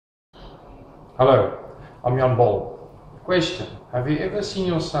Hello, I'm Jan Bol. Question, have you ever seen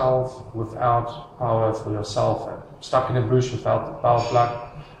yourself without power for your cell phone? Stuck in a bush without the power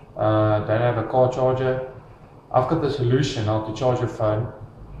plug, don't have a car charger? I've got the solution how to charge your phone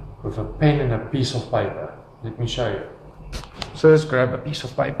with a pen and a piece of paper. Let me show you. So let's grab a piece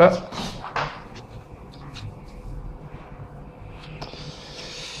of paper.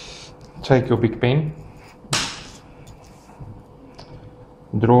 Take your big pen.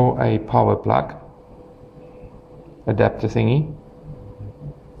 Draw a power plug, adapter thingy.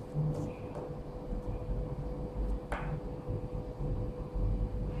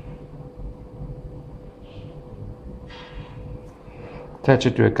 Attach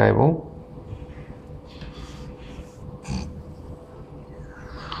it to a cable.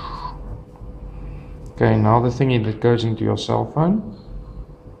 Okay, now the thingy that goes into your cell phone.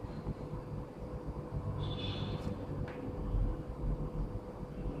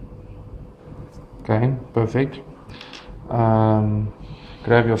 Okay, perfect.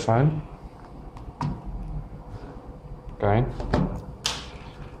 Grab your phone. Okay.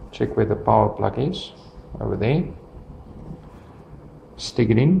 Check where the power plug is. Over there. Stick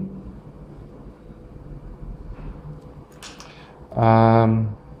it in.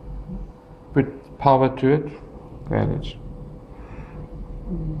 Put power to it. Okay, let's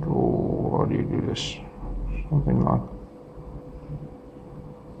do, how do you do this? Something like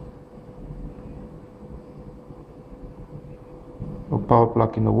a power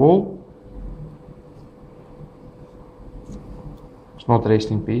plug in the wall. It's not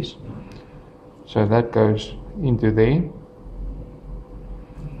rest in peace. So that goes into there.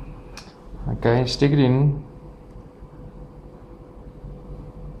 Okay, stick it in.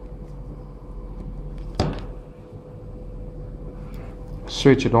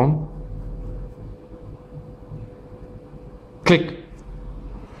 Switch it on. Click.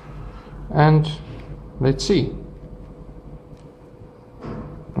 And let's see.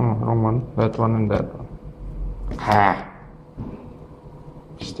 Oh, wrong one. That one and that one. Ah.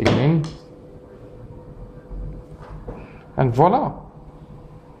 Stick it in. And voila.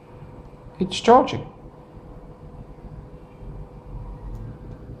 It's charging.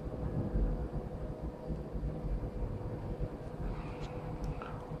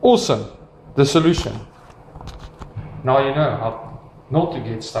 Awesome. The solution. Now you know how not to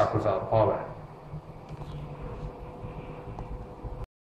get stuck without power.